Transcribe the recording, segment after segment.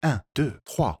1, 2,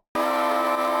 3.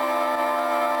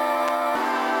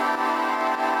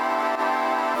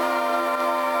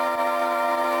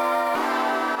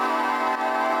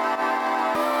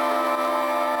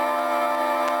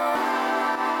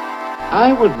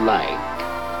 I would like,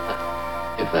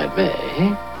 if I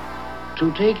may,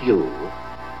 to take you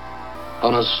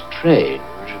on a strange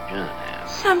journey.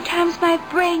 Sometimes my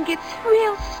brain gets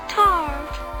real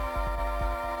starved.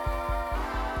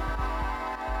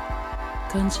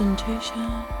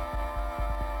 Concentration.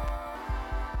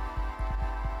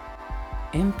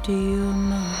 Empty your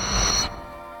mind.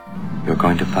 You're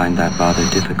going to find that rather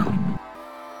difficult.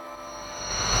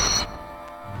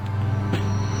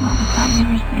 What was that you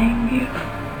were saying, beautiful?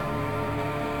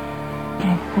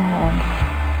 I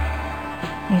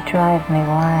said, you drive me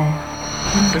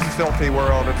wild. This filthy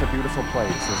world, it's a beautiful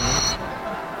place, isn't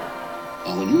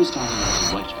it? When you were starting out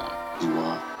as a writer, you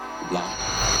were black,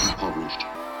 impoverished,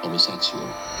 homosexual.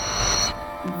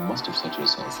 You must have said to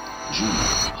yourself, gee,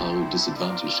 how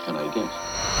disadvantaged can I get?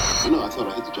 No, I thought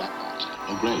I hit the jackpot.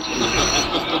 Oh, great.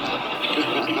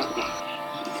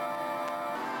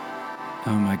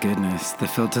 Oh my goodness, the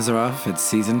filters are off, it's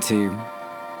season 2.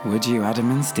 Would you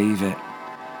Adam and Steve it?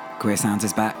 Queer Sounds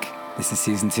is back. This is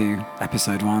season 2,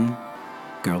 episode 1,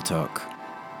 Girl Talk.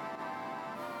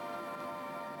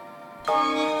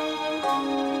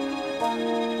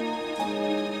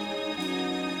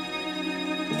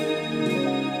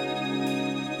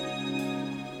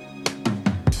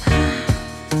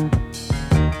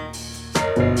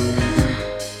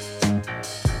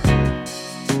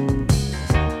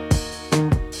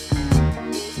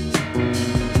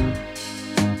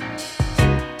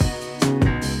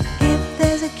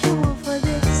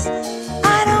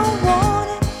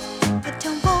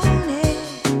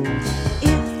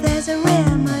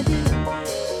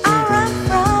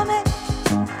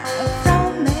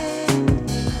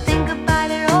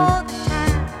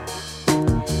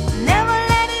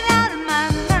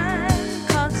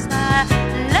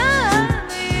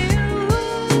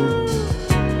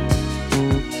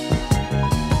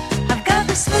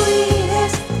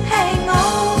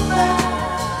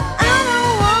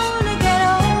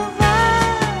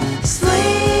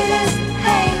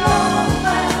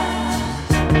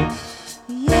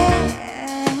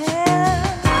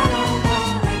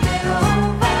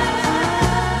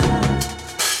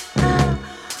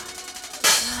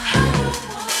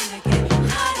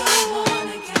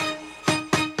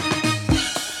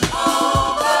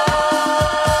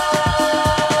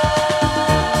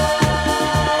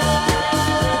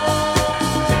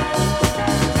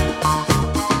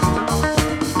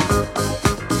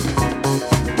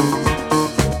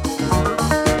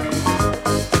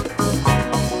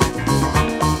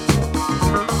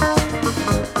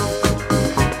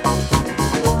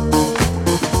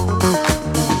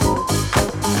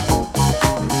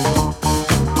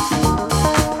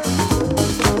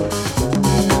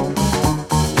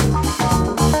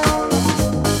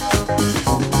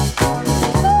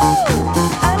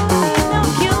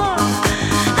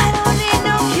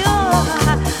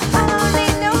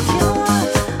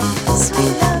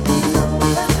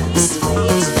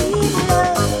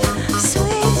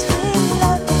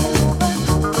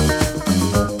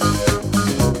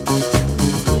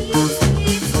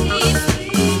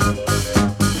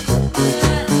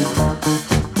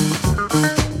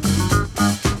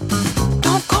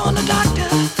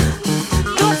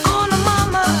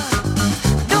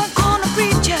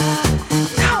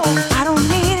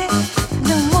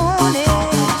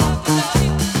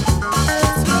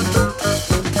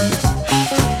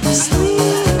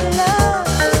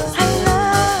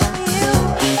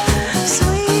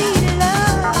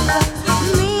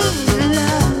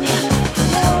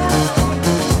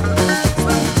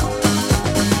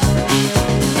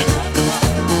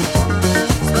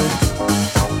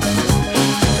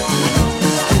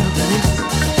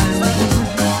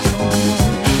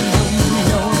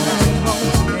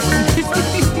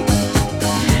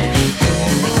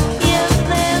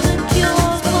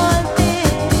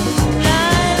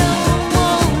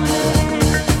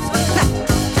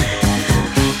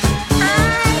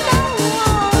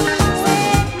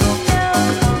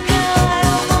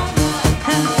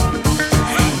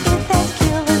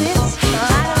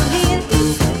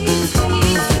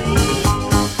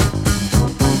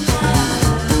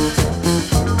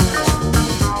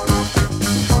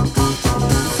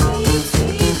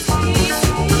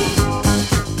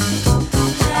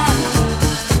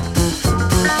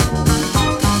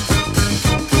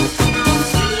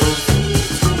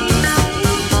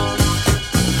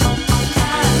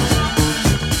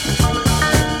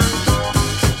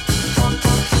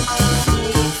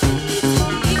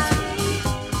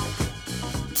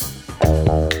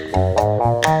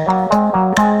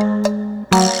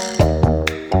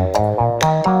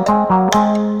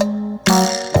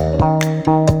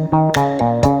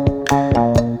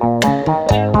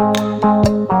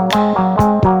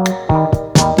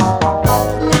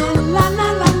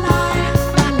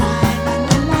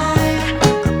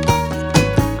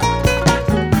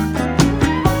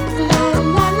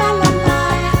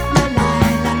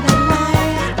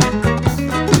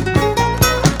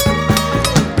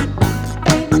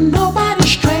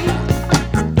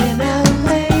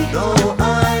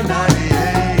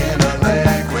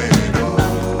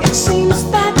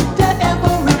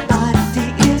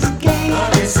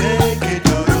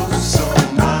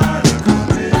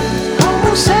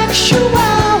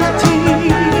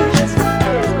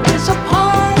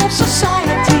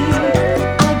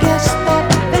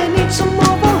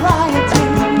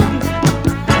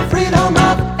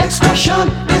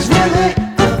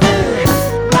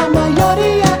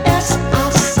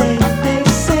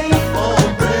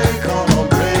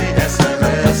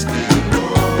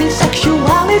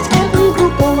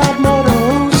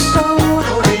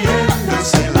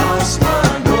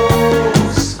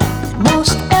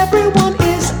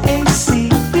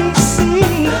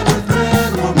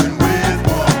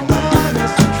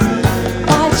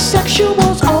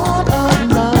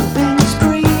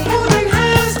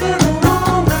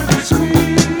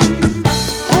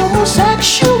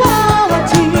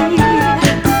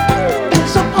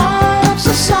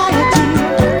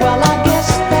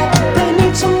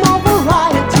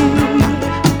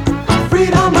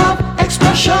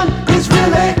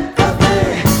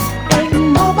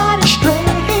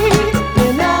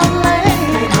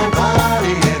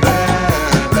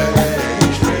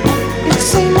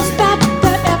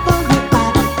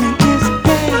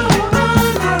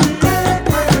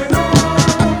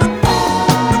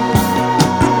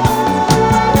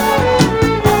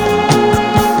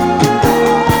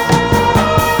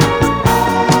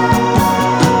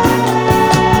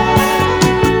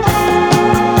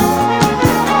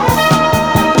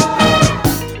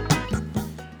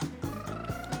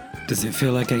 Does it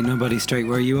feel like ain't nobody straight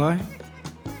where you are?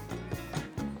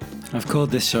 I've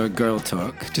called this show Girl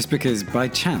Talk just because by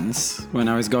chance, when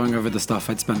I was going over the stuff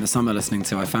I'd spent the summer listening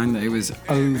to, I found that it was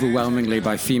overwhelmingly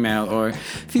by female or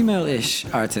female-ish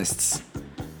artists.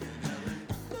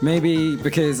 Maybe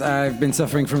because I've been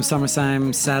suffering from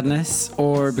summertime sadness,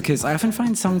 or because I often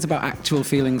find songs about actual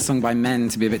feelings sung by men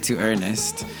to be a bit too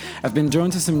earnest. I've been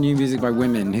drawn to some new music by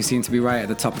women who seem to be right at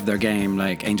the top of their game,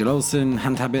 like Angel Olsen,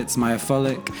 Hand Habits, Miya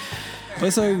Follick.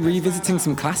 Also revisiting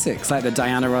some classics like the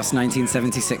Diana Ross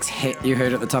 1976 hit you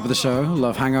heard at the top of the show,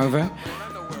 Love Hangover.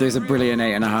 There's a brilliant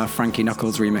 8.5 Frankie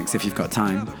Knuckles remix if you've got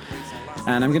time.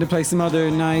 And I'm going to play some other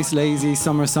nice, lazy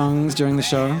summer songs during the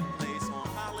show.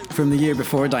 From the year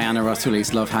before Diana Ross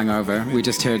released Love Hangover, we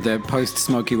just heard the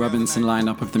post-Smokey Robinson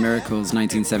lineup of the Miracles'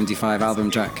 1975 album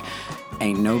track,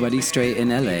 Ain't Nobody Straight in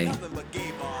LA.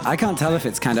 I can't tell if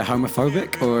it's kind of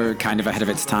homophobic or kind of ahead of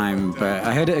its time, but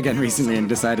I heard it again recently and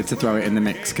decided to throw it in the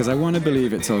mix because I want to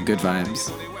believe it's all good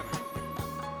vibes.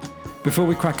 Before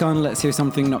we crack on, let's hear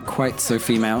something not quite so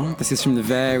female. This is from the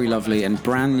very lovely and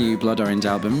brand new Blood Orange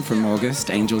album from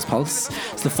August, Angel's Pulse.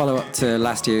 It's the follow-up to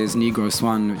last year's Negro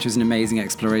Swan, which was an amazing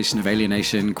exploration of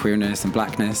alienation, queerness and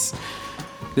blackness.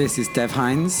 This is Dev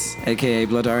Hines, aka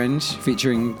Blood Orange,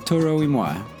 featuring Toro y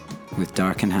Moi with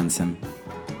Dark and Handsome.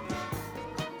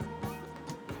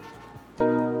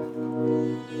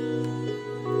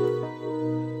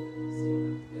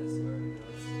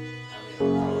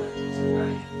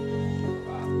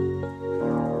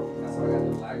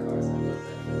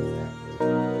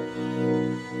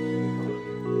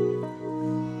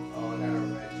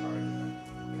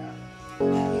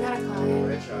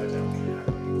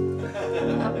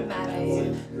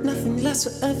 Nothing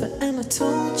lasts forever, and I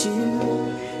told you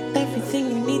everything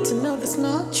you need to know that's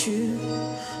not true.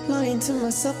 Lying to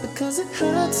myself because it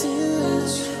hurts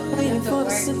you. Waiting for the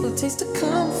simple taste to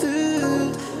come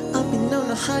through. I've been known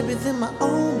to hide within my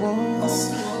own walls.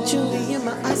 Jewelry in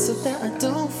my eyes so that I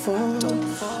don't fall.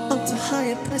 Up to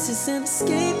higher prices and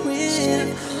escape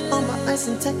with all my eyes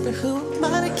intact, but who am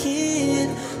I, the kid?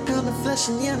 Pound of flesh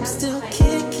and yeah, I'm still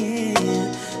kicking.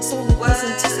 So it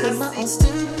doesn't just be my own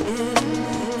stupid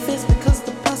fears, because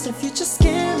the past and future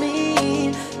scare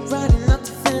me. Riding out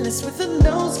to Venice with a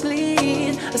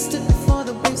nosebleed. I stood before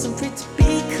the waves and prayed to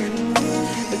be clean.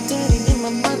 But daddy, in my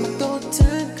mind, my door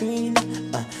turned green.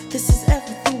 This is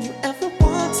everything you ever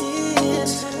wanted.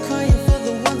 Crying for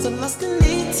the ones I lost in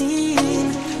 18.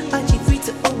 IG3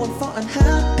 to 01 for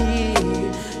unhappy.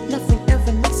 Nothing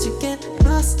ever makes you get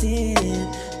lost in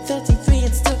 33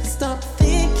 and still can stop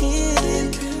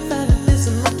thinking.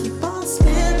 Fatalism, I keep on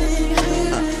spinning.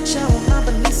 Shower my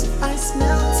beliefs with ice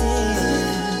melting.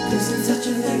 Losing touch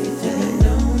of everything I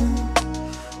know.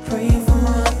 Praying for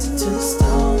my heart to turn to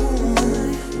stone.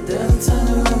 Then I turn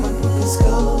around my broken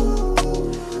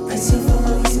skull. I see for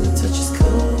my reason to touch his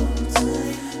cold.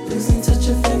 Losing touch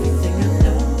of everything I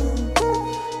know.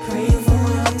 Praying for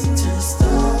my heart to turn to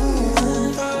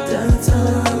stone. Then I turn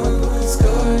around my broken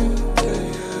skull.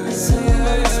 I see for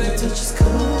my reason to touch his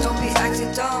cold. Don't be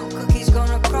acting dumb, cookies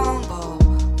gonna crumble.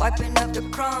 Wiping up the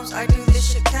crumbs, I do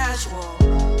this shit casual.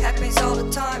 Happens all the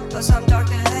time, plus I'm dark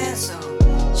and handsome.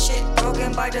 Shit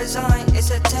broken by design, it's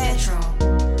a tantrum.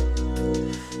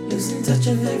 Losing touch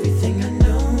of everything I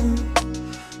know.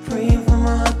 Praying for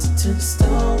my heart to turn to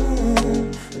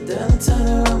stone. Then I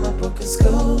turn around my broken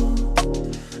skull.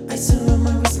 I surround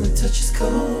my wrist and touch his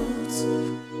cold.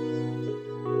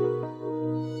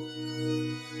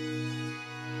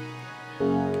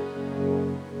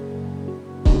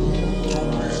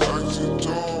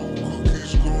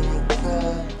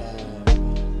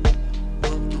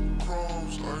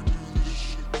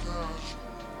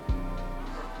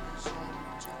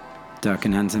 Dark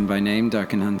and Handsome by name,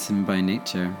 Dark and Handsome by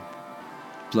nature.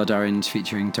 Blood Orange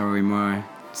featuring Toro y Moi,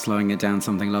 slowing it down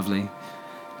something lovely.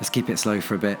 Let's keep it slow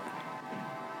for a bit.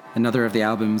 Another of the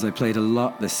albums I played a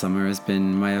lot this summer has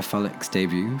been Miya Follick's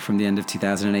debut from the end of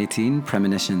 2018,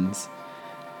 Premonitions.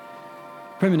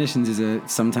 Premonitions is a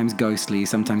sometimes ghostly,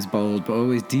 sometimes bold, but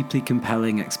always deeply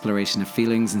compelling exploration of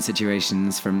feelings and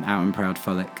situations from out and proud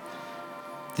Follick.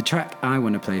 The track I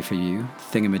want to play for you,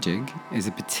 Thingamajig, is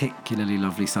a particularly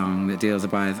lovely song that deals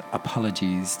with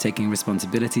apologies, taking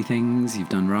responsibility things you've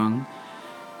done wrong,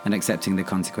 and accepting the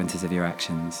consequences of your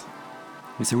actions.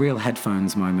 It's a real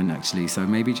headphones moment, actually, so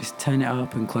maybe just turn it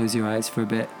up and close your eyes for a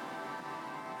bit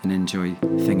and enjoy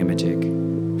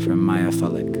Thingamajig from Miya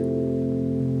Follick.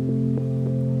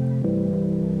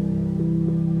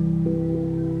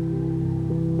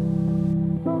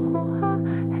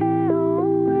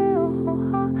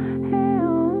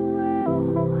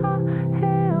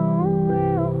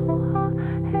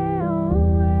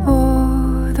 Oh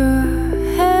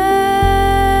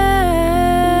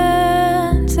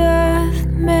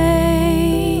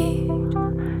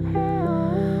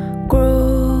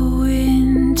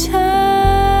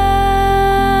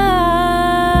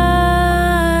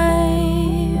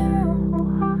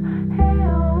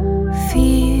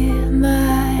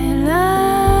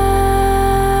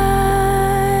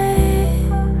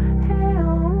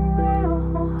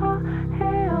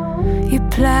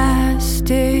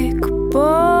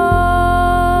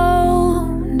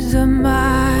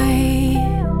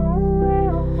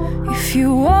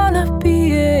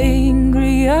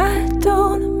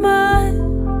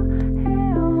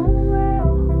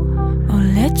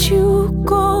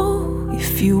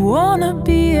If you wanna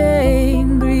be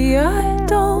angry, I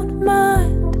don't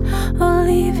mind. I'll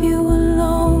leave you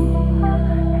alone.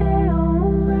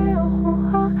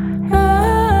 I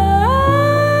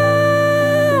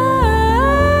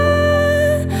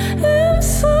am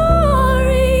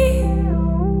sorry.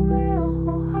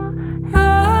 I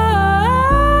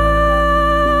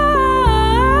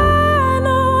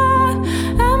know I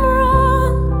am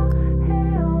wrong.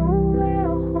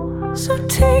 So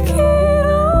take it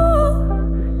all.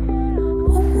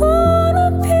 I wanna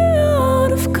be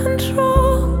out of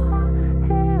control.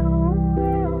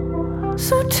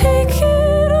 So take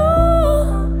it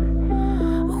all.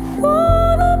 I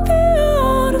wanna be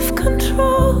out of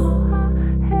control.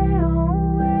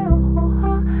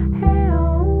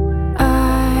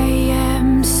 I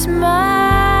am smiling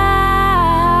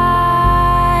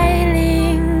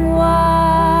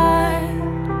wide.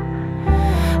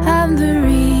 I'm the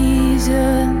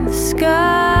reason the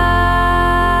sky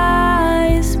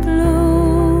is blue.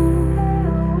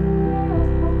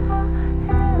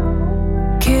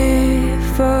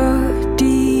 Careful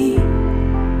design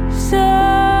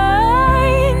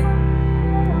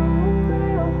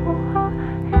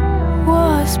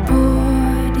was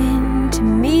poured into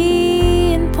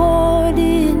me and poured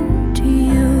into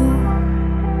you.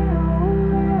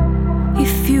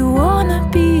 If you wanna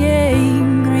be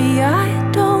angry, I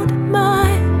don't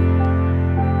mind.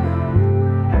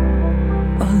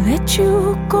 I'll let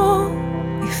you go.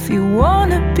 If you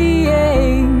wanna be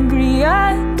angry,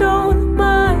 I don't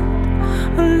mind.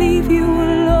 I'll leave you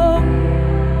alone.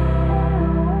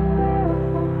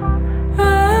 I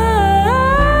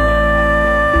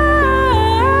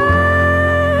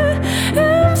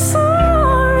am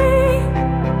sorry.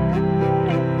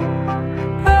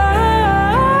 I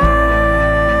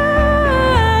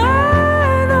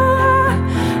know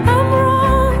I'm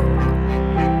wrong.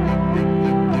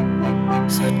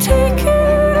 So take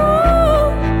it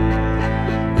all.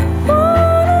 I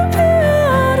wanna be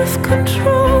out of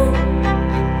control.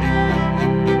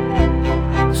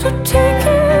 So take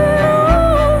it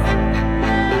all.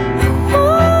 I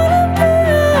wanna be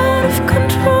out of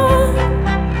control.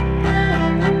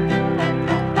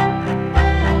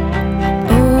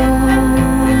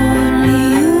 Only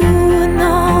you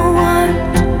know what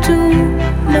to do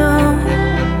now.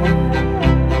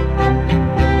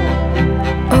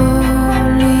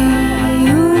 Only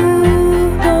you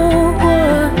know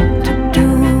what to do.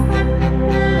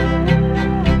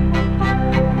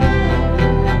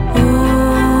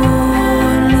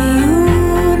 Only you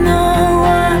know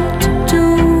what to do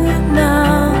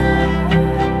now.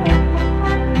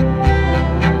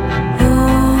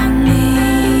 Only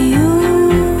you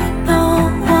know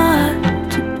what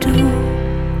to do.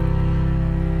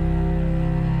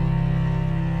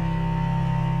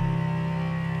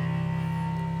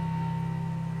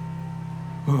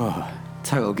 Oh,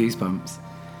 total goosebumps.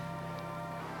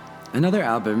 Another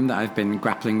album that I've been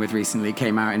grappling with recently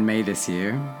came out in May this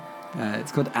year.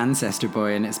 It's called Ancestor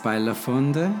Boy and it's by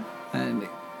Lafawndah. And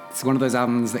it's one of those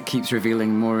albums that keeps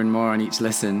revealing more and more on each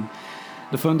listen.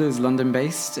 Lafawndah is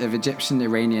London-based, of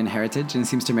Egyptian-Iranian heritage, and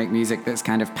seems to make music that's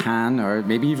kind of pan or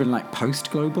maybe even like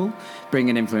post-global,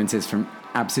 bringing influences from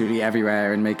absolutely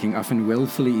everywhere and making often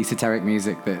willfully esoteric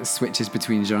music that switches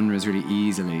between genres really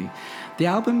easily. The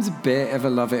album's a bit of a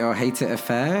love it or hate it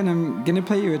affair, and I'm going to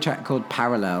play you a track called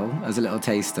Parallel as a little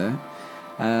taster.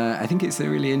 I think it's a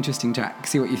really interesting track.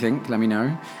 See what you think, let me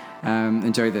know.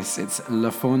 Enjoy this. It's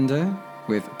Lafawndah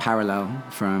with Parallel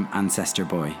from Ancestor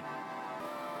Boy.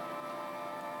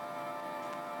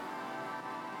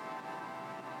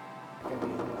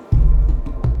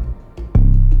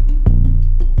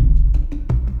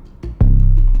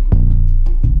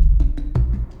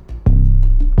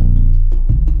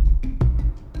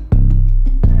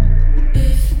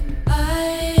 If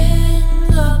I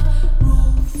end up,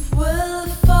 roof will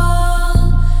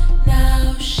fall.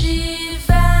 Now she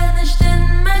vanished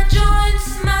and my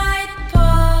joints might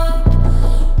pop.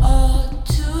 All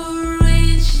too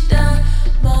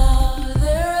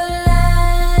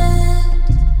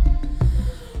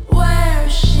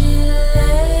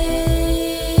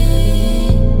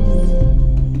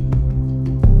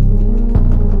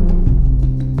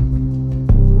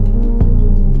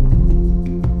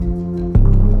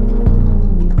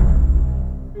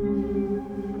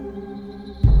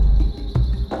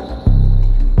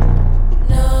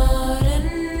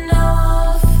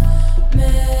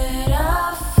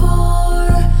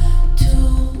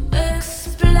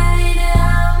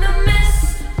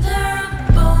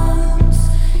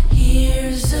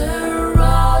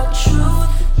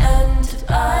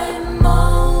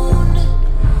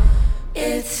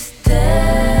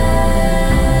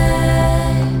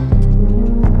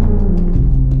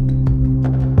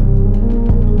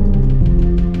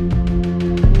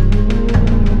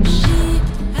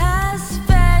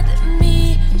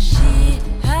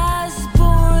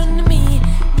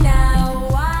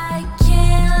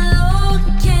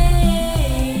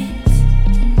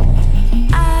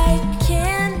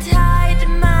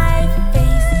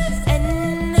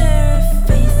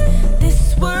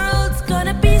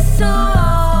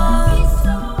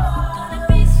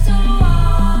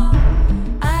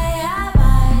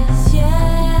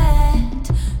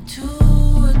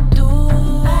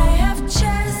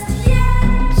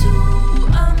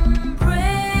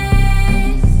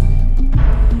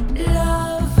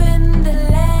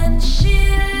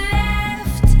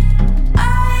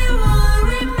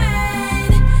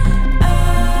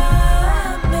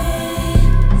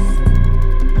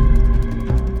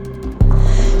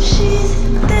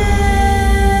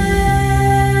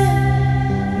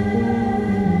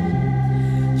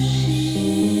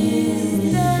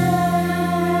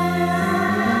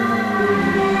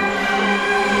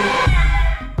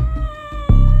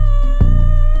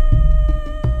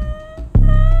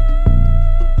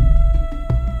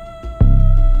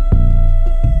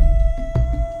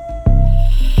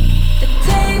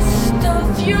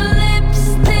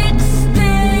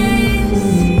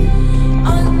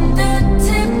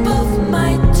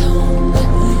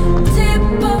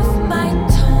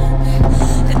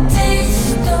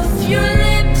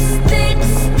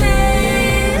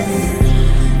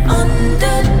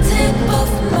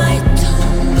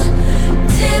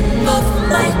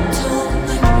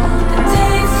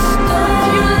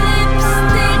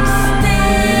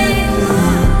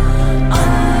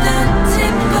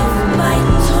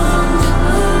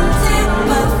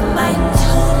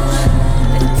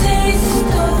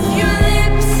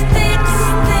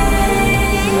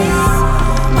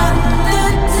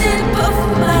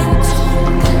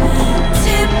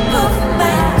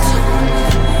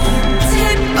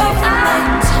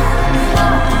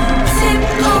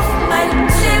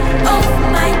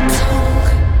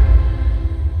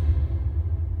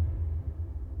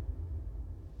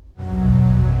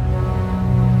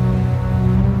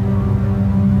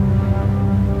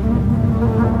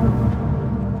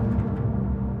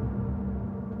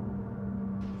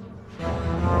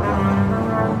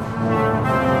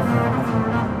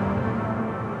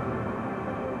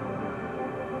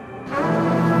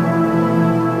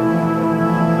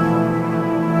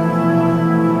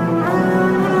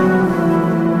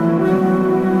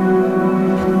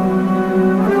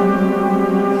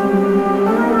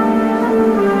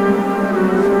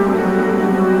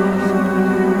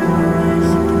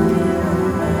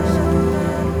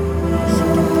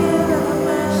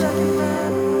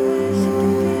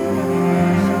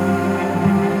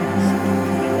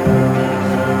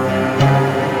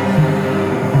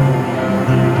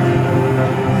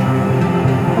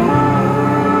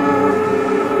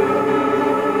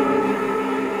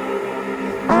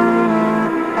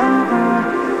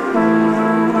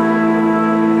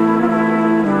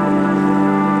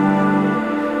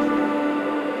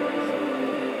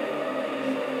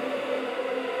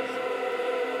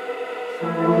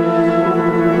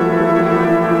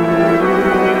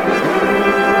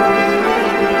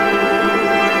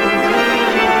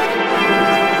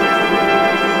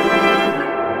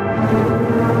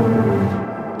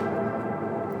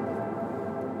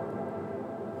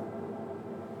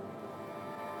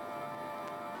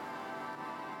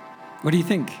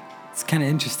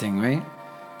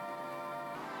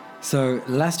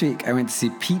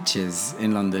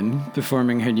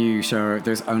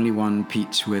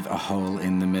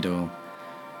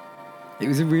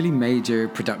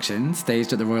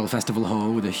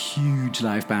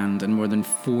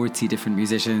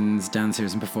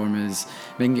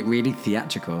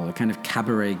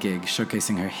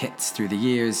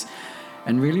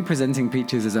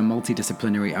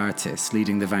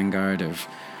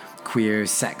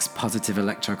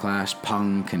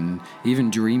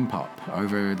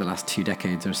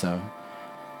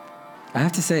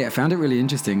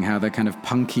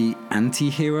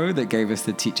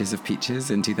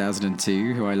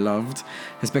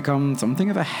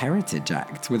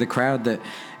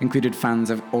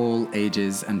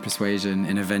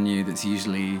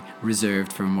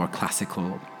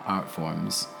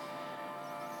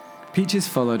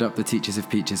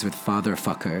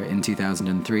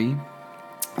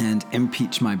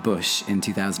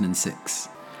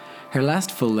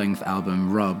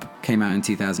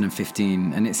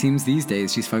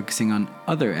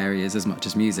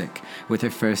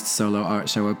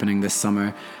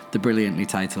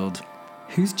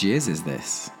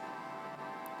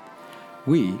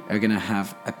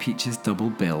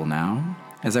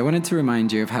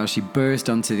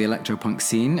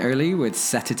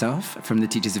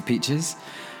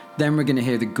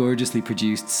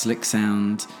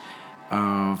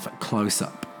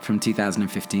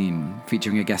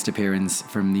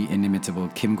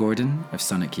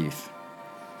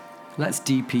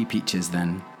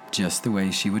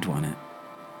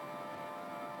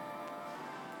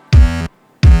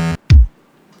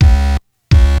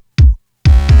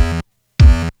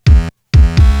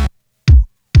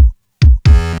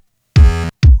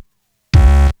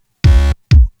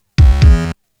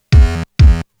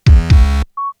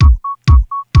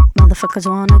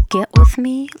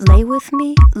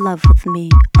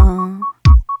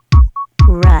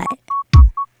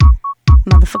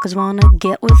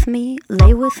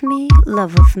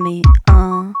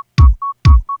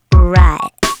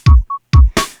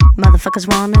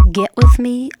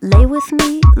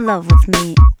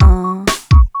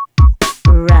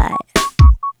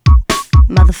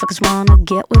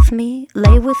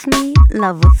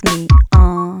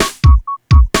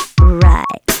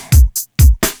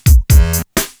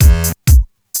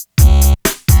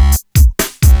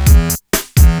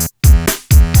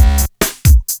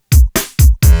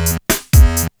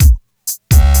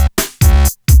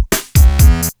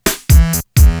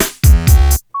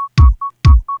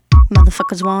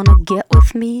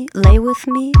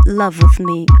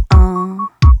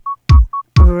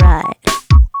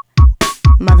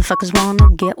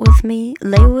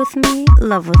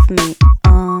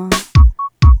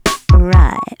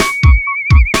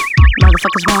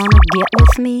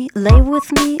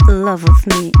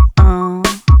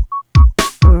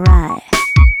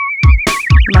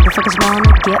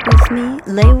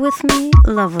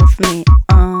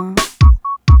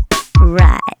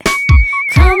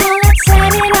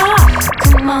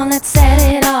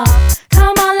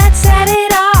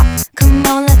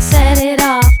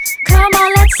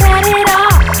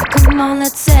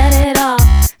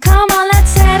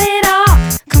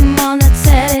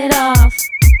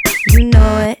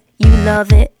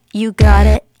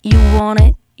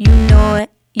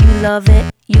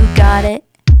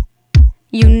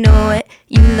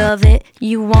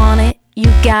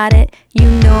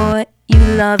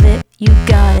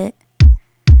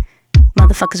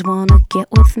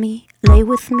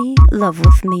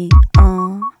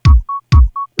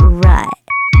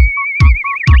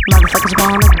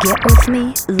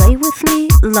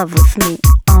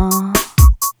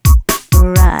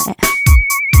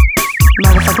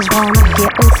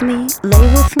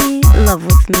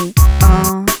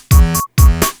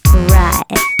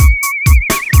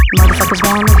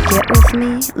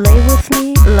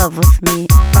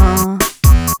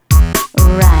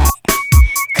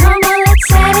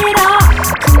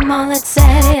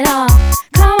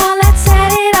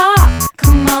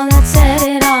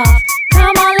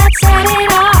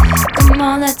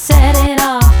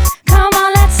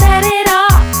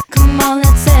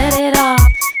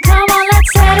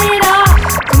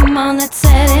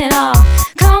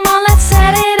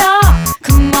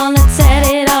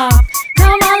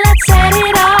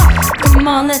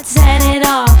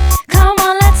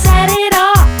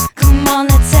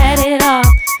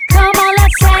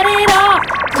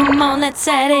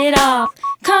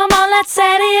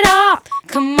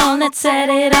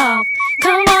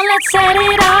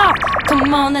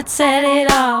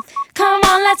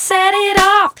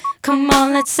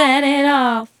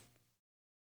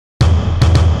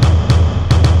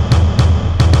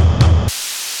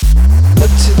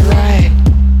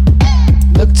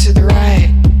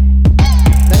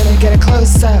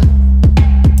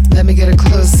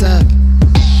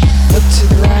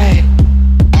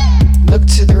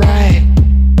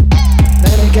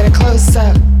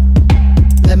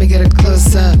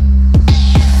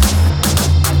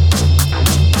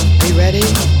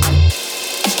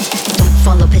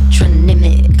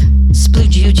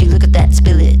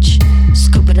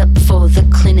for the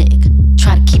clinic.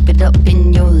 Try to keep it up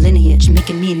in your lineage,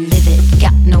 making me live it.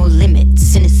 Got no limit,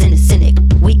 cynic.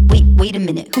 Wait a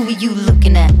minute. Who are you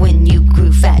looking at when you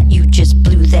grew fat? You just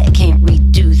blew that, can't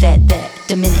redo that.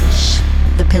 Diminish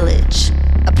the pillage.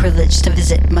 A privilege to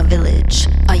visit my village.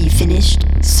 Are you finished?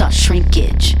 Saw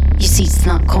shrinkage. You see, it's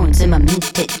not coins in my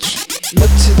mintage. Look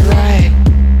to the right.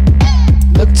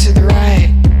 Look to the right.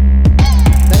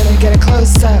 Let me get a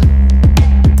close up.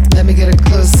 Let me get a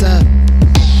close up.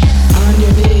 On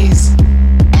your knees.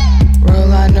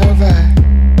 Roll on over.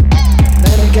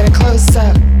 Let me get a close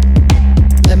up.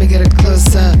 Let me get a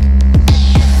close up.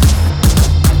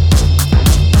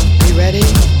 You ready?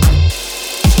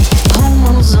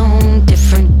 Hormonal zone,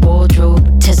 different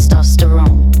wardrobe,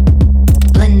 testosterone.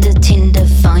 Blender, Tinder,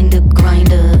 find a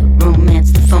grinder,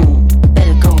 romance the phone.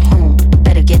 Better go home,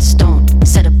 better get stoned.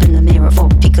 Set up in the mirror for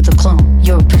a peek of the clone.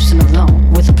 You're a person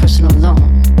alone, with a personal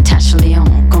loan. Tasha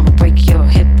Leon, gonna break your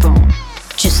hip bone.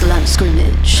 Just a line of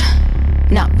scrimmage,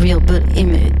 not real but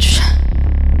image.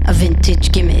 A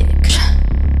vintage gimmick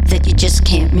that you just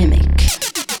can't mimic.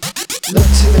 Look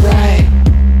to the right.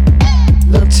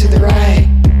 Look to the right.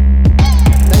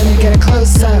 Let me get a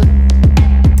close up.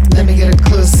 Let me get a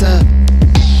close up.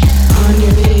 On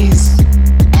your knees.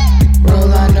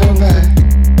 Roll on over.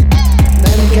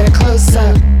 Let me get a close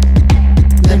up.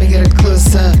 Let me get a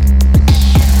close up.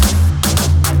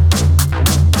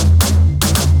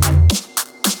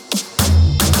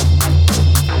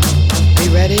 Are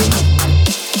you ready?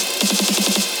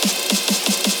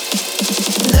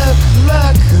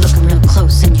 Looking real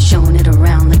close and you're showing it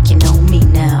around like you know me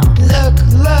now. Look.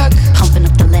 Pumping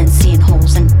up the lens, seeing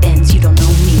holes and bends, you don't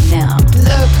know me now.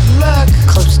 Look.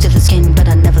 Close to the skin, but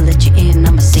I never let you in,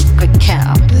 I'm a secret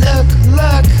cow. Look.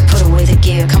 Put away the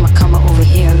gear, come over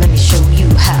here, let me show you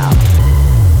how.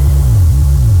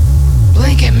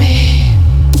 Blink at me.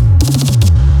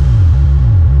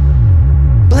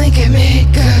 Blink at me,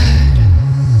 good.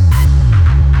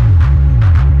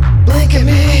 Blink at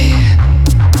me.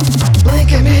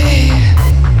 Blink at me.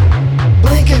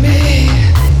 Blink at me.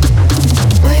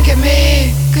 Blink at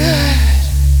me, good.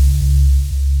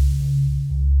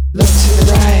 Look to the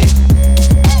right.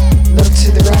 Look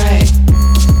to the right.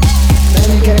 Let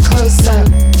me get a close up.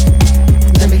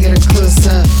 Let me get a close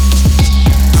up.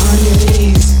 On your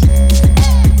knees.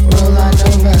 Roll on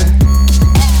over.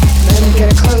 Let me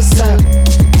get a close up.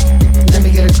 Let me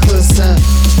get a close up.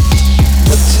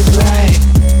 Look to the right.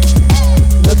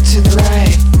 Look to the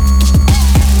right.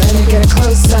 Let me get a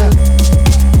close up.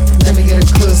 Let me get a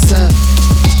close up.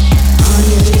 On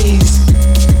your knees.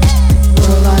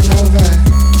 Roll on over.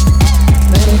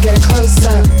 Let me get a close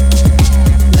up.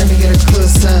 Let me get a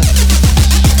close up.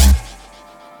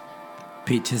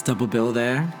 Peaches double bill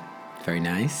there. Very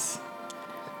nice.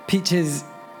 Peaches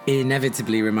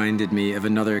inevitably reminded me of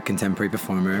another contemporary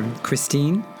performer,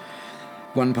 Christeene.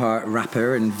 One part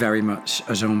rapper and very much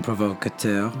agent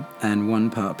provocateur, and one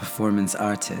part performance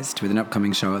artist with an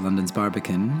upcoming show at London's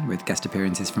Barbican with guest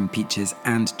appearances from Peaches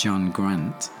and John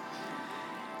Grant.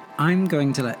 I'm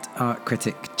going to let art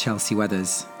critic Chelsea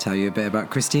Weathers tell you a bit about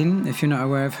Christeene if you're not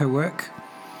aware of her work.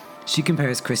 She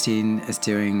compares Christeene as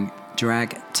doing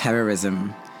drag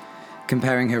terrorism,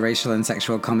 comparing her racial and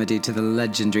sexual comedy to the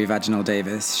legendary Vaginal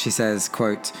Davis. She says,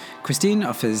 quote, Christeene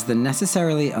offers the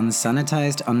necessarily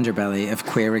unsanitized underbelly of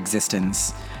queer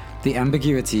existence, the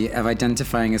ambiguity of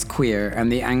identifying as queer, and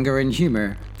the anger and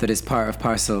humor that is part of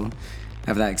parcel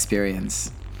of that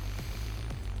experience.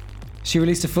 She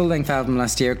released a full-length album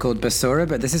last year called Basura,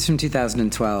 but this is from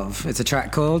 2012. It's a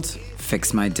track called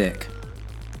Fix My Dick.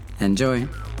 Enjoy.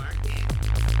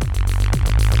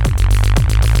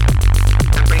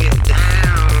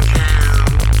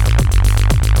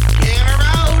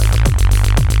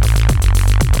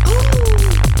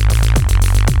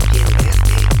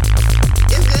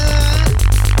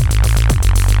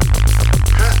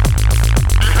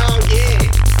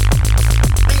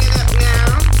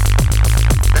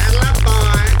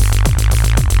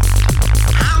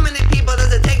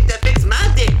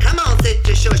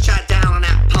 Shot down on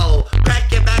that pole.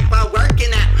 Crack your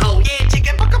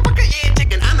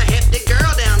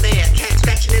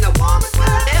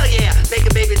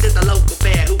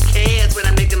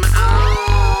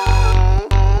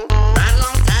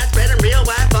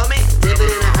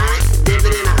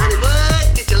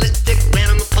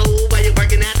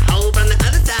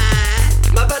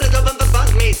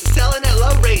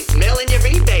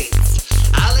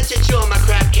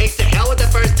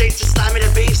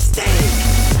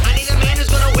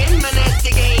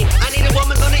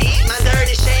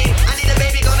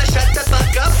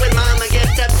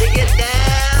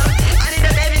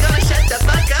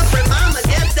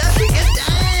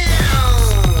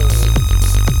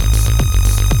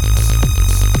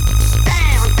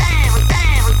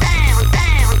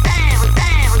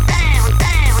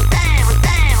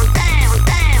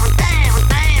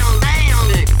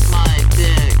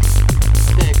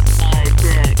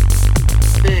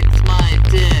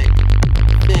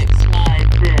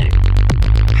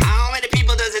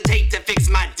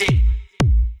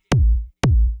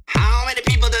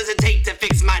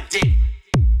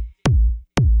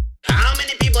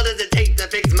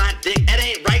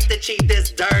cheat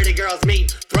this dirty girl's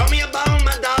meat. Throw me a bone,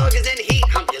 my dog is in heat.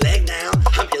 Hump your leg now,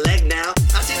 hump your leg now.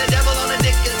 I seen the devil on the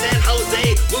dick in San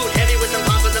Jose. Mood heavy with some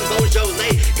papas and Bon Jose.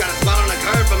 Got a spot on the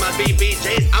curb for my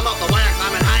BBJs. I'm off the wire,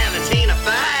 climbing high on the Tina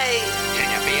Fey.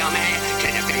 Can you feel me?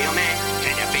 Can you feel me?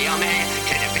 Can you feel me?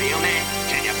 Can you feel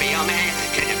me? Can you feel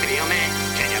me?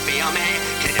 Can you feel me?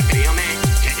 Can you feel me? Can you feel me?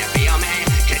 Can you feel me?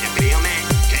 Can you feel me?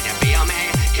 Can you feel me?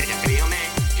 Can you feel me?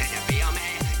 Can you feel me? Can you feel me?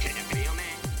 Can you feel me?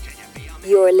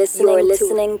 You're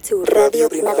listening to Radio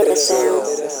Primavera Sound.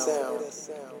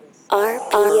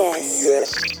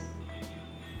 RPS.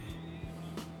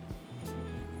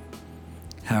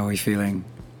 How are we feeling?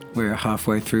 We're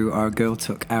halfway through Our Girl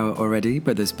Took Out already,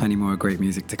 but there's plenty more great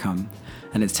music to come.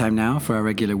 And it's time now for our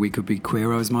regular We Could Be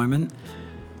Queeros moment,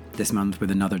 this month with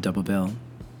another double bill.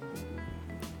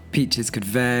 Peaches could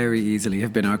very easily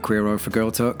have been our Queero for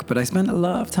Girl Talk, but I spent a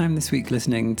lot of time this week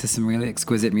listening to some really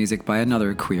exquisite music by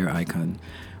another queer icon,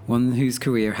 one whose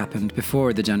career happened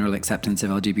before the general acceptance of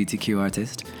LGBTQ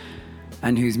artists,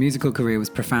 and whose musical career was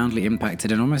profoundly impacted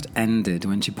and almost ended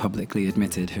when she publicly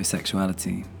admitted her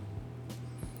sexuality.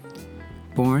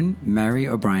 Born Mary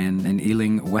O'Brien in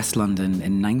Ealing, West London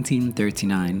in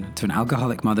 1939 to an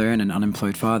alcoholic mother and an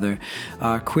unemployed father,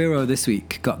 our Queero this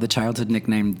week got the childhood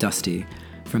nickname Dusty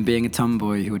from being a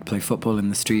tomboy who would play football in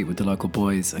the street with the local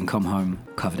boys and come home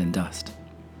covered in dust.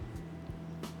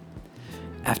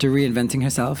 After reinventing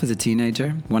herself as a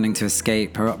teenager, wanting to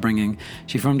escape her upbringing,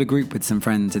 she formed a group with some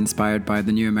friends inspired by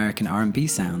the new American R&B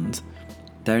sound.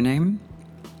 Their name?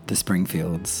 The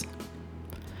Springfields.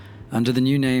 Under the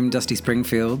new name Dusty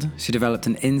Springfield, she developed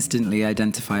an instantly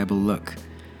identifiable look.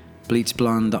 Bleached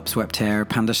blonde, upswept hair,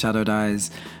 panda-shadowed eyes,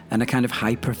 and a kind of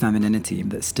hyper-femininity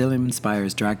that still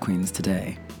inspires drag queens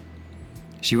today.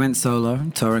 She went solo,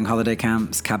 touring holiday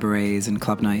camps, cabarets, and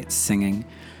club nights, singing,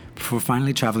 before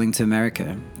finally traveling to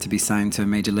America to be signed to a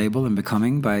major label and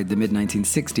becoming, by the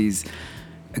mid-1960s,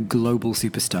 a global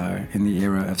superstar in the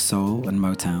era of soul and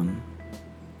Motown.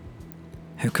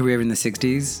 Her career in the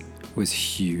 60s was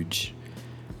huge.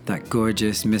 That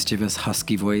gorgeous, mischievous,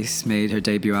 husky voice made her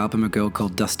debut album, A Girl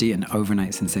Called Dusty, an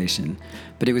overnight sensation.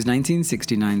 But it was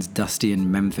 1969's Dusty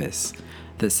in Memphis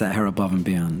that set her above and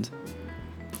beyond.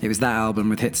 It was that album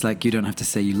with hits like You Don't Have to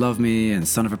Say You Love Me and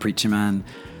Son of a Preacher Man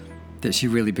that she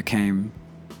really became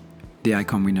the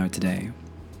icon we know today.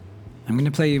 I'm going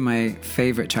to play you my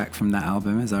favorite track from that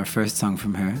album as our first song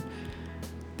from her.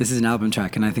 This is an album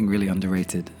track and I think really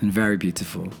underrated and very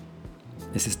beautiful.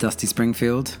 This is Dusty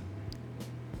Springfield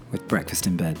with Breakfast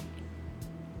in Bed.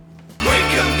 We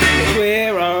can be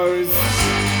Queeros.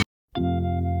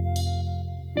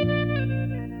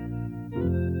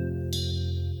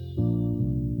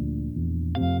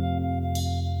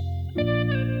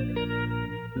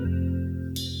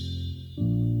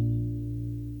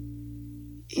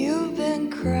 You've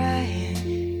been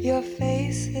crying, your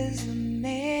face is a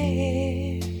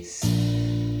mess.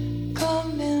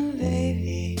 Come in,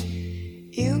 baby,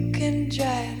 you can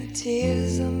dry the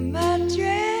tears on my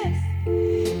dress.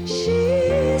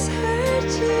 She's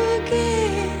hurt you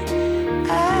again,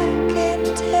 I can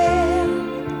tell.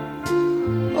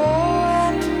 Oh,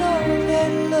 I know they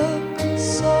look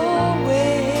so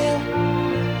well.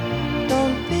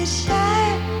 Don't be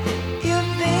shy,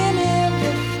 you've been here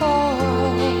before.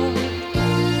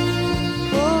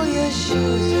 Pull your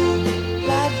shoes up,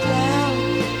 lie down,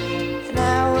 and I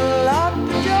will lock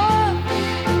the door.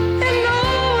 And no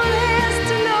one has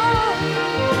to know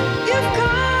you've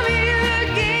come here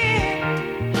again.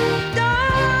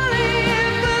 Darling,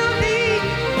 it will be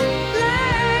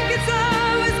like it's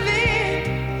always been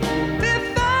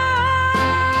before.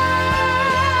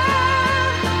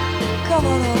 Come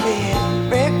on over here,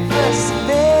 breakfast in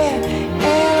bed,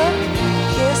 and a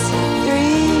kiss at 3.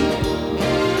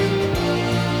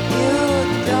 You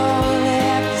don't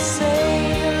have to say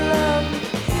you love me.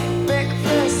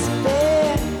 Breakfast in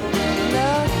bed,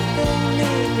 nothing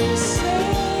need to say.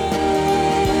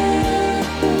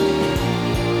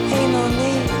 Ain't no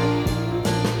need.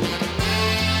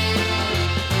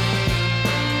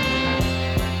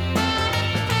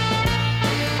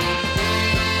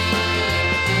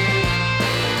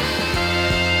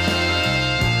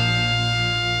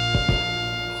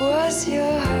 What's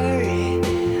your hurry?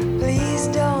 Please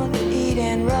don't eat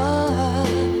and run.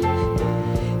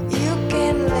 You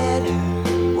can let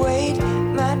her wait,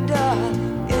 my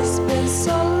darling. It's been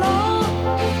so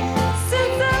long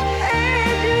since I've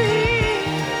had you here.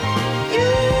 You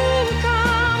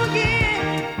come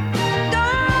again,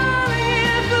 darling.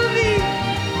 It will be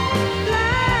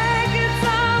like it's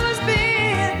always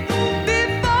been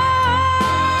before.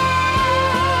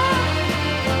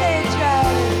 Hey,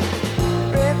 Charlie.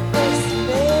 Breakfast in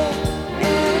bed,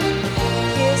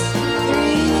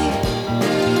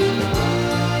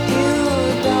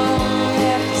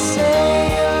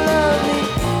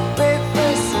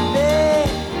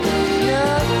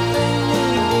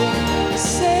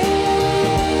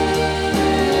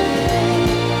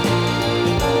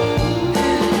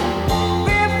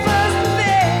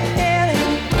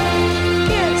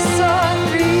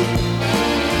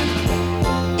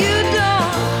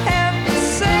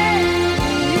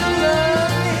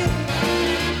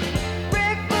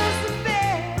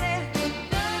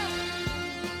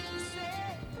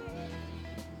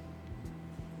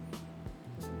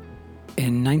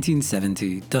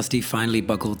 1970, Dusty finally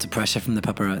buckled to pressure from the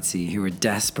paparazzi, who were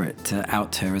desperate to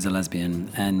out her as a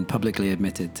lesbian and publicly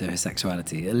admitted to her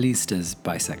sexuality, at least as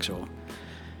bisexual.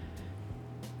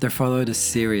 There followed a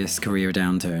serious career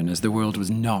downturn as the world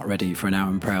was not ready for an out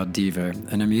and proud diva,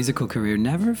 and her musical career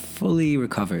never fully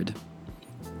recovered.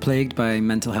 Plagued by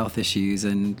mental health issues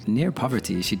and near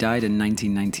poverty, she died in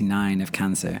 1999 of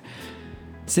cancer.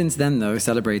 Since then, though,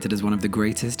 celebrated as one of the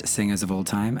greatest singers of all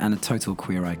time and a total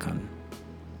queer icon.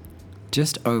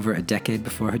 Just over a decade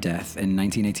before her death, in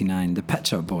 1989, the Pet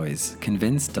Shop Boys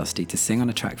convinced Dusty to sing on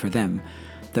a track for them,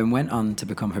 then went on to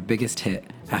become her biggest hit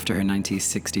after her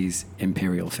 1960s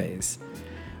Imperial phase.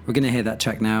 We're going to hear that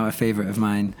track now, a favourite of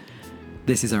mine.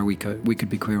 This is our We Could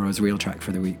Be Queero's real track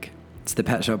for the week. It's the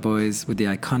Pet Shop Boys with the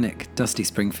iconic Dusty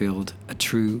Springfield, a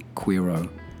true queero.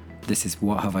 This is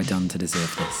What Have I Done to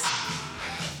Deserve This?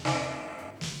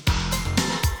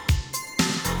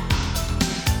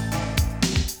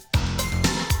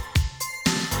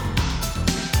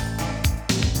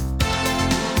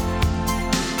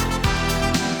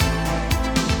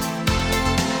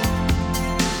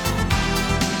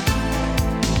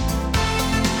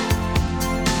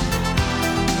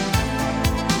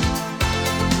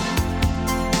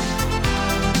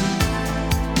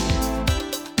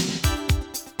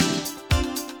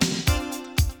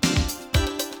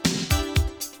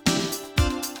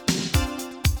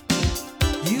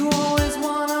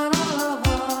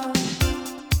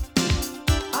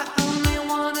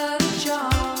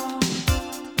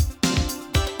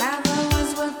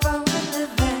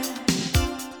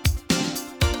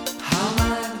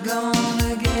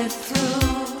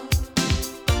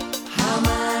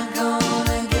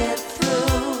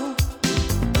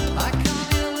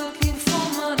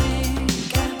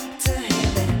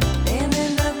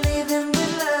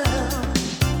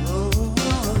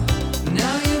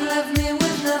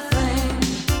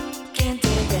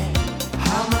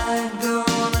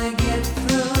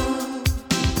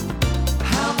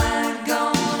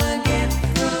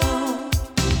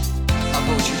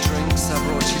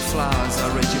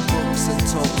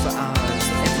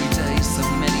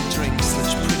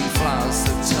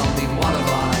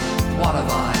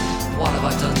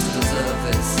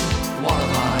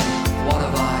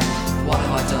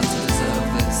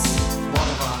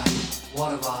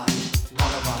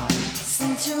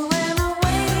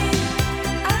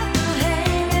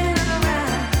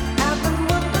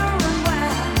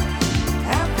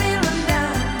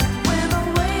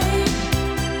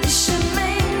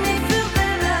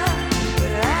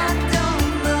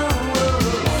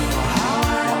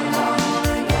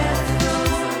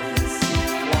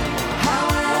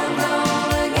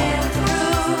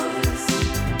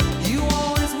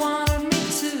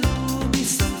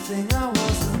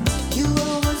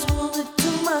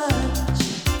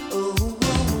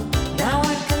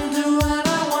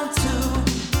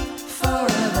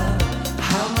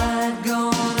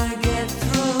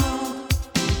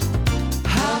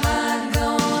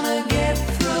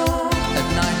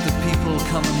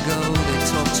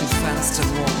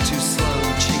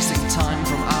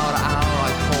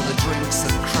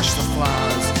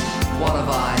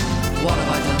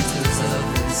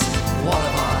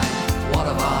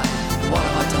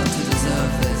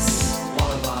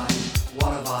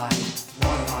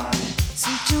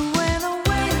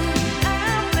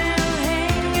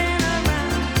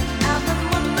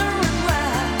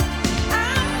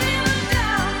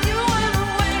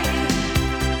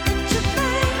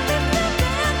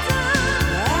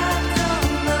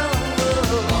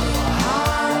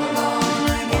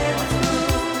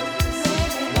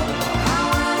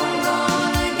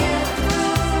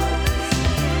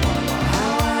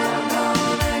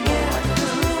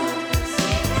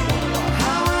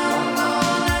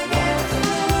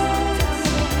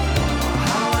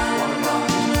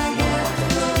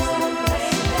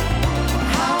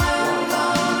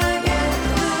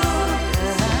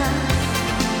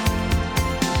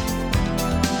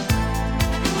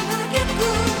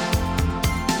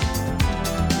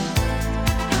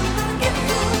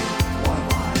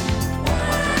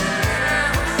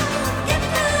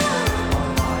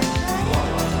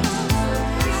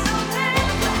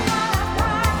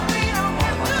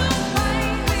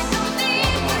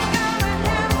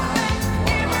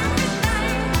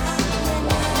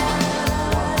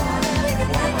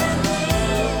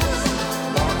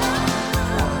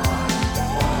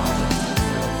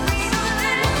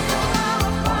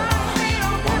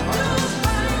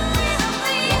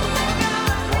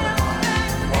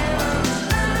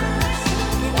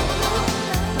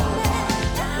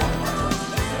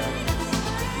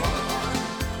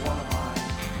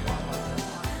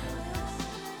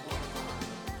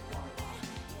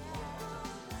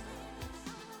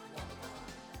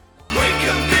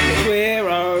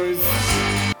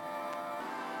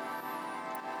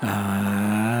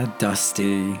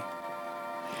 Dusty.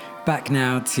 Back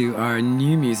now to our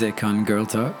new music on Girl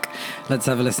Talk. Let's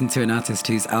have a listen to an artist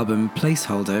whose album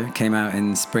Placeholder came out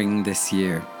in spring this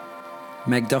year.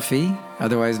 Meg Duffy,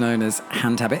 otherwise known as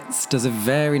Hand Habits, does a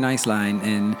very nice line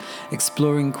in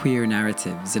exploring queer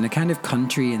narratives in a kind of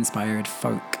country-inspired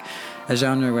folk, a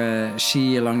genre where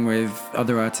she, along with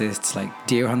other artists like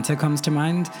Deer Hunter comes to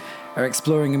mind, are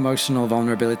exploring emotional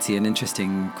vulnerability in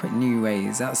interesting, quite new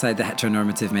ways outside the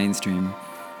heteronormative mainstream.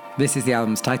 This is the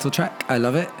album's title track. I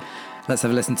love it. Let's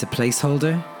have a listen to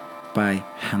Placeholder by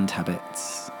Hand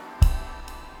Habits.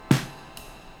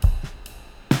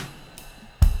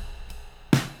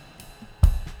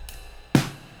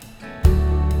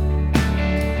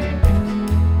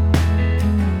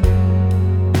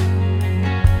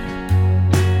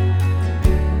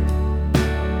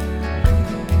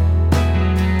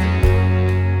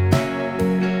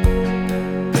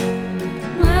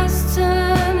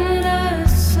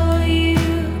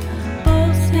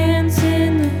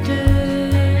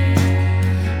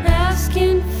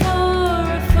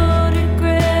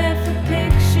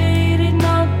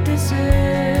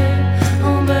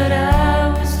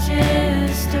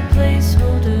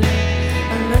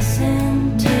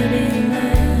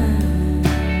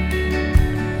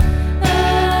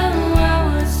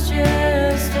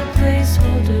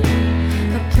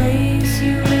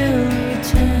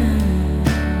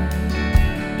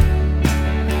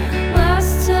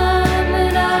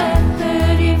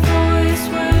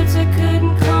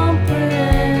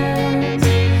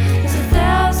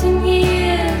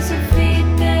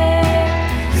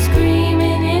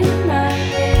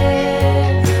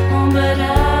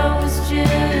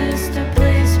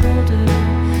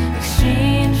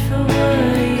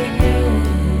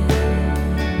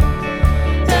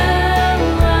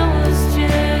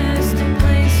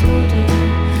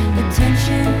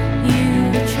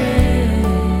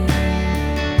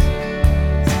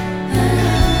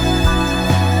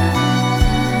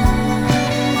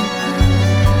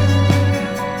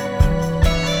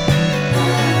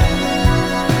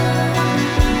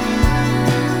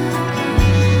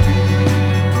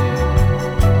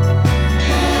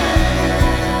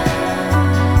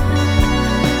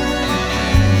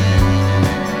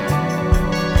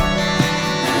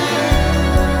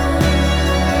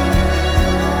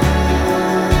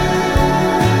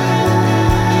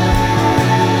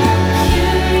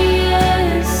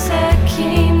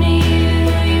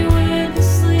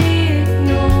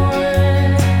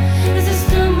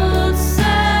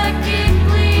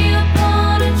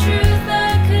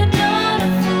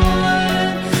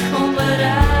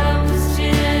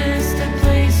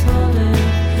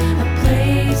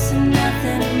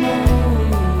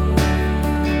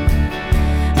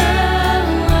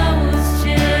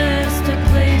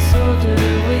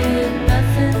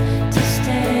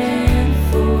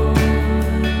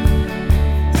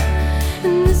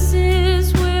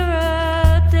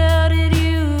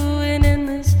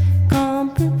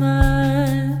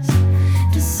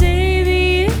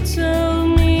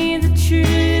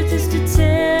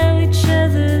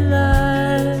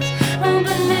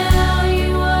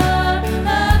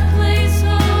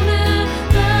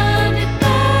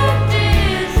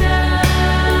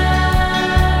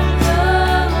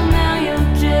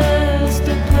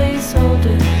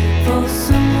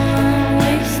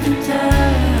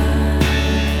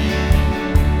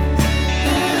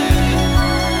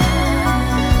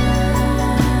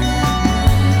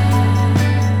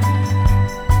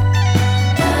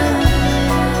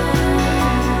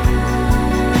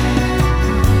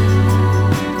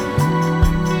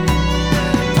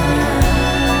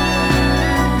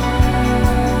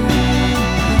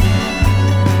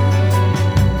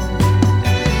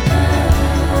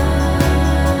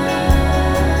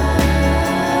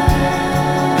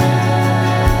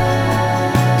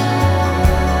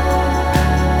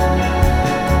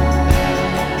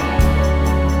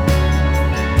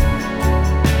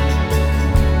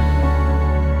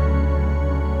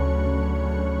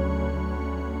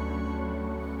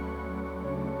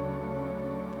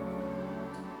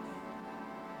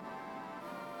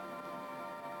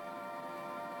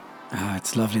 Oh,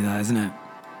 it's lovely that, isn't it?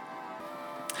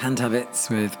 Hand Habits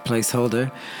with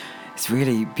Placeholder. It's a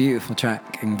really beautiful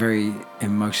track and very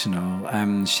emotional.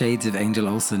 Shades of Angel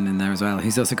Olsen in there as well.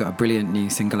 He's also got a brilliant new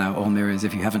single out, All Mirrors.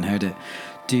 If you haven't heard it,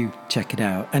 do check it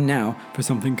out. And now for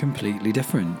something completely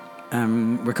different.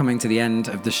 We're coming to the end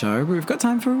of the show, but we've got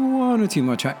time for one or two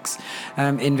more tracks.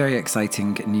 In very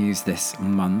exciting news this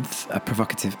month, a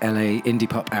provocative LA indie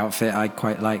pop outfit I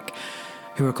quite like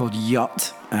who are called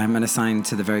Yacht and assigned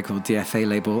to the very cool DFA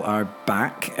label, are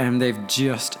back, and they've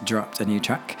just dropped a new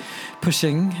track,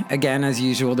 pushing, again, as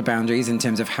usual, the boundaries in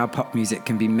terms of how pop music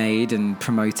can be made and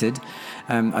promoted.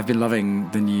 I've been loving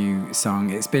the new song.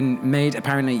 It's been made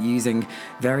apparently using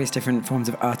various different forms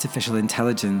of artificial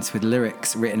intelligence with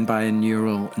lyrics written by a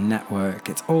neural network.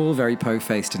 It's all very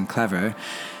po-faced and clever.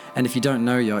 And if you don't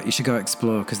know Yacht, you should go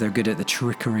explore, because they're good at the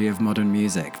trickery of modern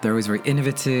music. They're always very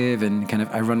innovative and kind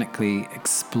of ironically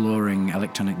exploring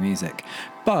electronic music,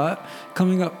 but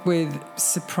coming up with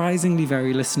surprisingly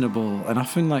very listenable and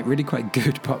often like really quite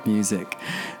good pop music.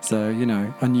 So, you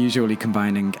know, unusually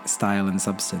combining style and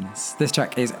substance. This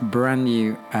track is brand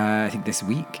new, I think this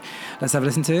week. Let's have a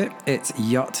listen to it. It's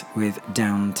Yacht with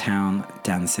Downtown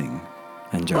Dancing.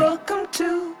 Enjoy. Welcome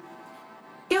to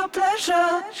your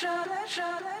pleasure.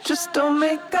 Just don't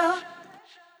make a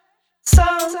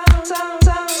sound.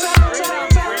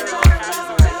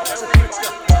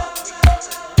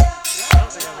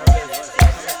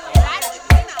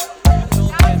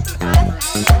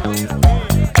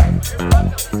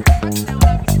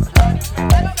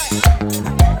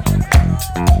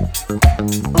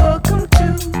 Welcome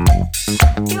to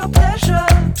your pleasure.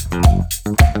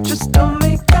 Just don't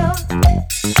make a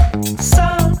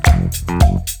sound.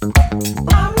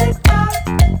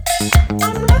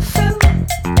 I'm laughing.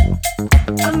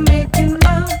 I'm making a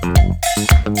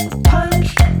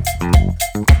punch.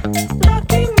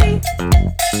 Lucky me.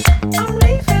 I'm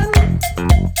leaving.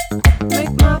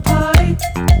 Make my party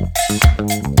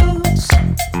boots.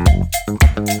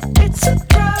 It's a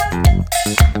drug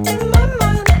in my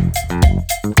mind.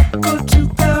 Go to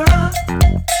paradise.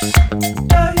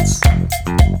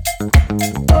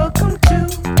 Welcome to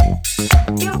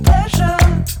your pleasure.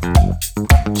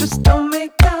 Just don't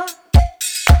make a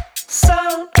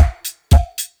sound.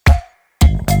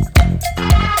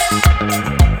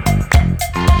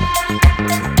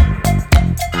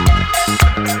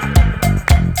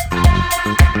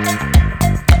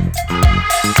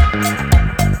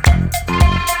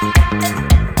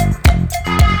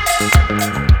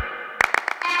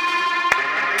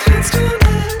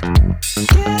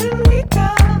 Getting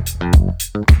weaker,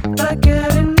 like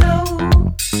getting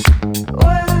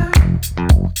nowhere.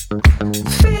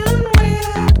 Feeling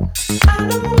weird,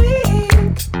 and I'm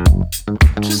weak.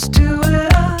 Just do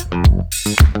it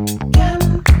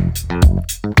again.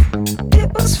 It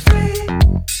was free,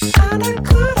 and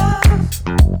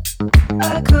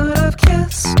I could have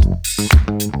kissed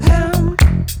him.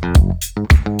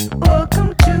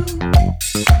 Welcome to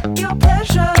your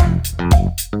pleasure.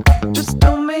 Just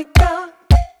don't make a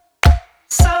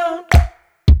sound.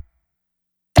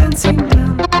 Dancing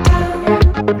downtown.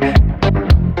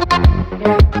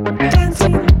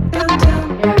 Dancing downtown.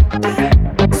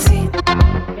 Dancing.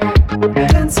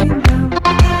 Dancing downtown.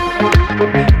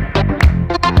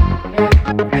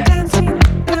 Dancing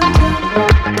downtown. Dancing.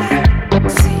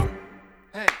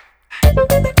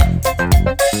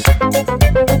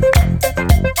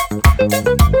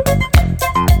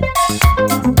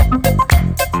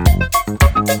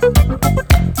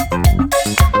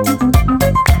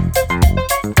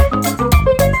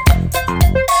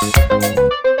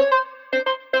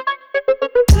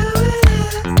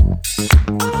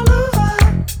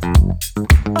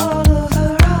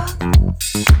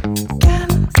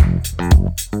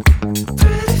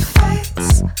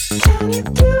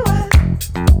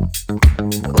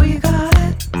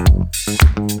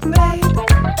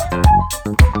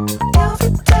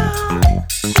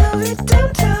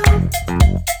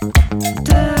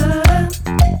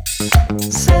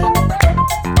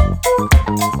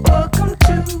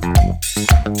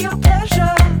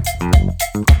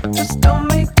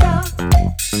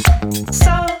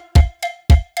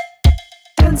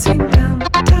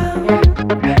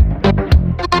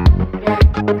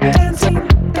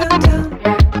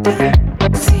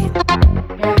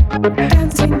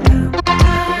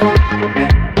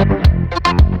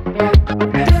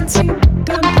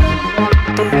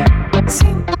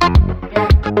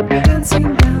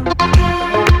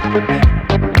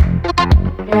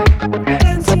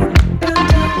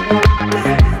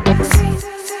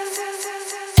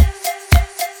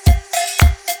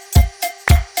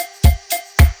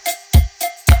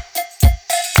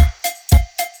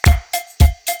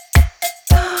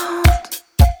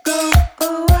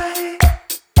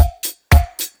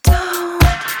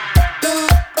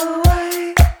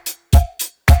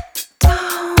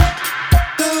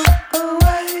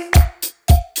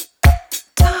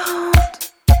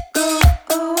 Go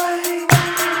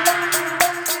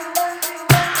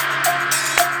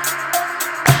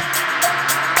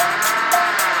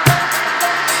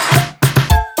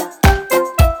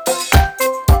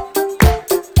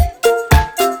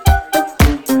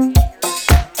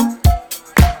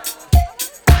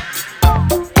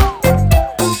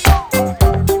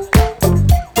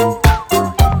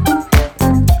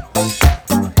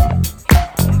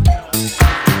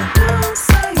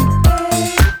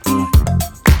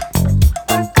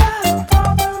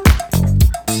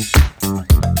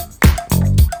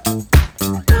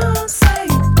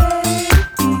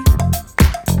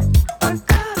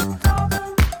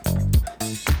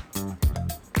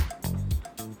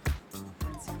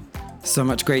So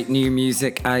much great new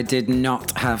music I did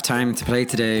not have time to play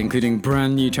today, including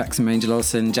brand new tracks from Angel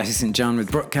Olsen, Jesse St. John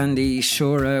with Brooke Candy,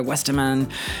 Shora, Westerman,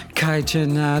 Kaija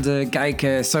Nada,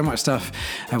 Gaika, so much stuff.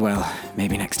 Well,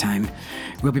 maybe next time.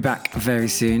 We'll be back very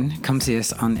soon. Come see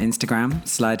us on Instagram.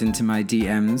 Slide into my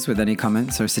DMs with any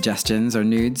comments or suggestions or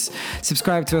nudes.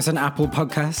 Subscribe to us on Apple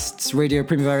Podcasts, Radio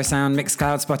Primavera Sound,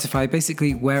 Mixcloud, Spotify,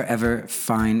 basically wherever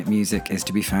fine music is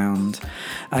to be found.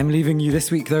 I'm leaving you this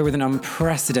week, though, with an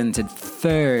unprecedented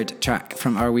third track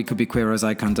from our We Could Be Queeros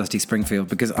icon, Dusty Springfield,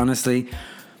 because honestly,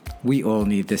 we all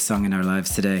need this song in our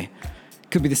lives today.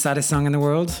 Could be the saddest song in the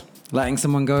world, letting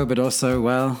someone go, but also,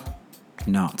 well,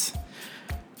 not.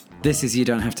 This is You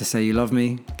Don't Have to Say You Love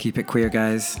Me. Keep it queer,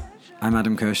 guys. I'm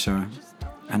Adam Kershaw,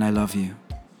 and I love you.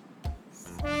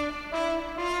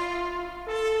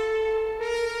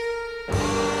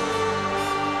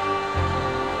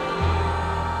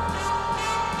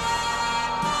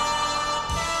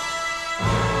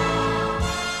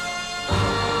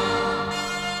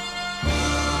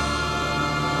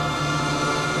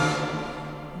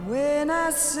 When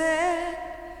I said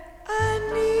I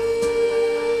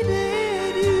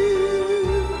needed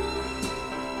you,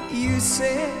 you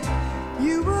said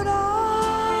you would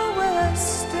always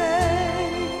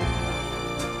stay.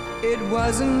 It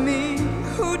wasn't me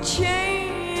who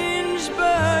changed,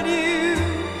 but you,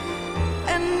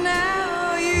 and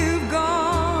now you've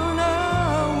gone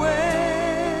away.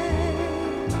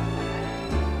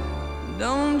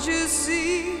 Don't you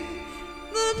see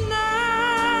that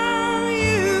now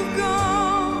you've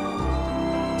gone,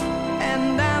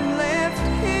 and I'm left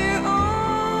here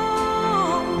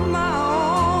on my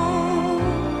own,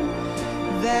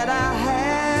 that I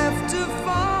have to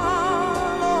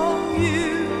follow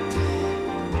you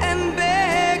and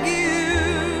beg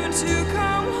you to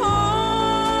come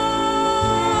home.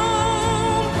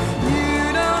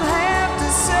 You don't have to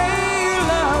say you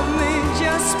love me,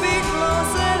 just speak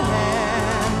close at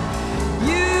hand.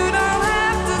 You don't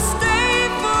have to stay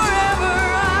forever,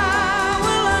 I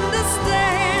will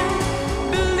understand.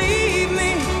 Believe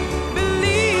me,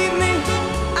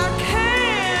 I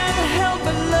can't help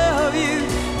but love you.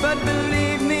 But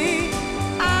believe me,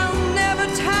 I'll never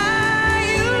tie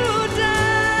you down.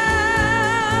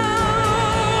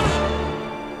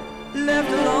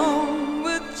 Left alone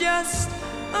with just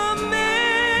a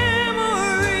memory,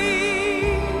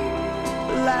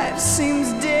 life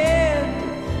seems dead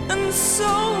and so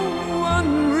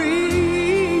unreal.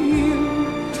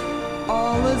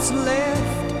 All that's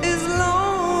left is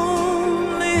loneliness.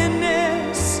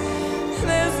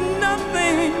 There's nothing